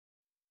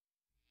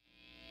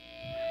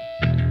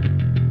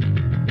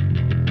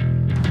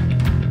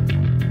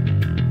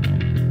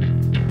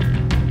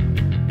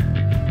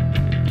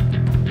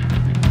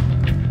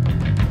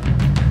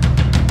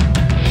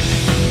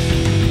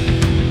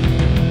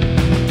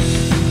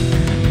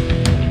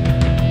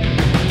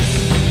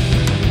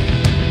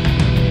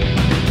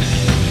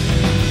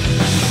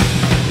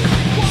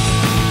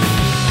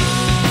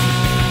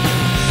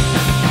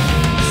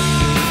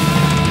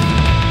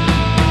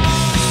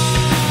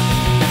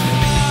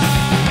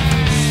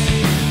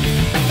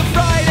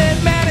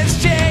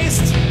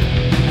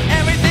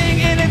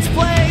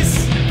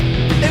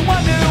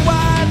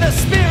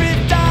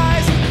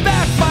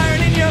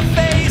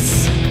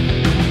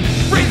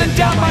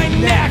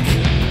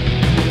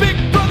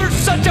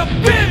such a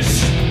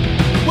bitch.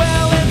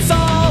 Well, it's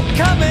all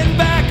coming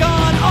back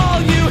on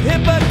all you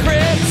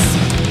hypocrites.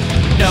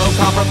 No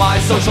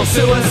compromise, social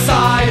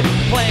suicide,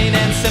 plain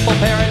and simple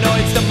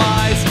paranoid's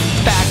demise.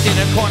 Backed in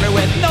a corner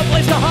with no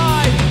place to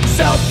hide.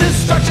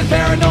 Self-destruction,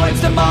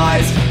 paranoid's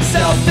demise.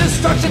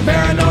 Self-destruction,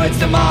 paranoid's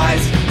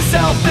demise.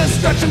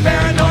 Self-destruction,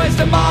 paranoid's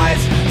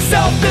demise.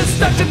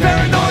 Self-destruction,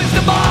 paranoid's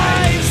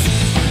demise.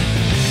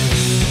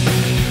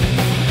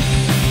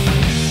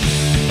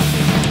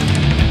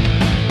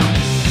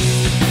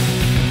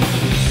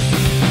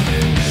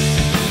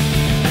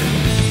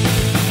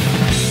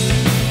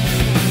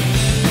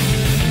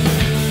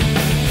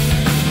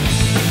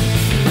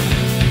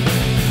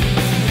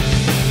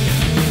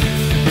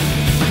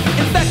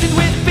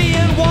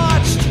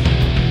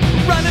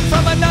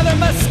 Another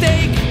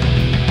mistake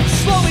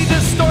slowly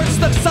distorts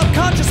the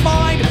subconscious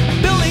mind,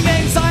 building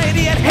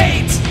anxiety and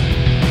hate,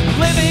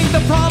 living the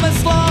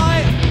promised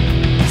lie.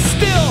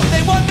 Still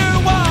they wonder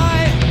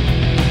why,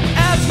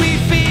 as we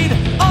feed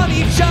on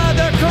each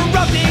other,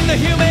 corrupting the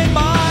human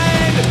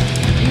mind.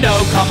 No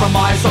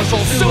compromise,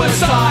 social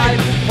suicide,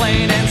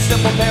 plain and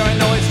simple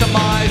paranoid's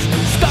demise.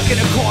 Stuck in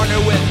a corner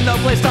with no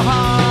place to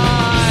hide.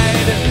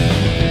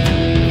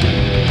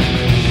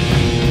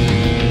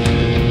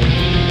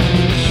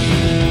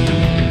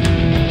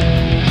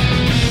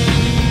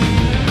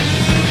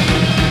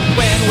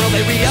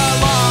 They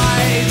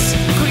realize,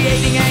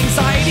 creating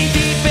anxiety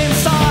deep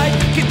inside,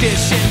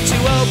 conditioned to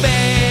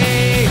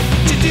obey,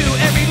 to do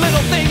every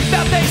little thing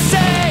that they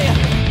say.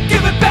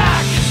 Give it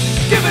back,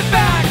 give it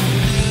back,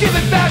 give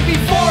it back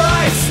before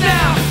I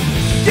snap.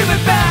 Give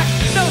it back,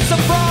 no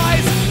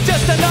surprise,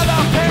 just another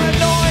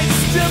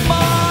paranoid's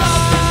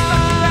demise.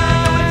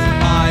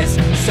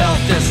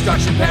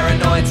 Self-destruction,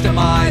 paranoid's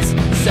demise.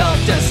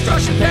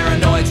 Self-destruction,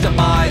 paranoid's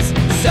demise.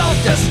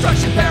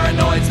 Self-destruction,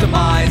 paranoid's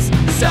demise.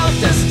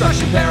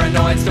 Self-destruction,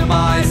 paranoid's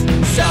demise.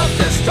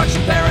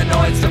 Self-destruction,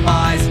 paranoid's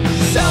demise.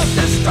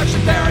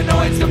 Self-destruction,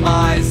 paranoid's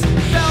demise.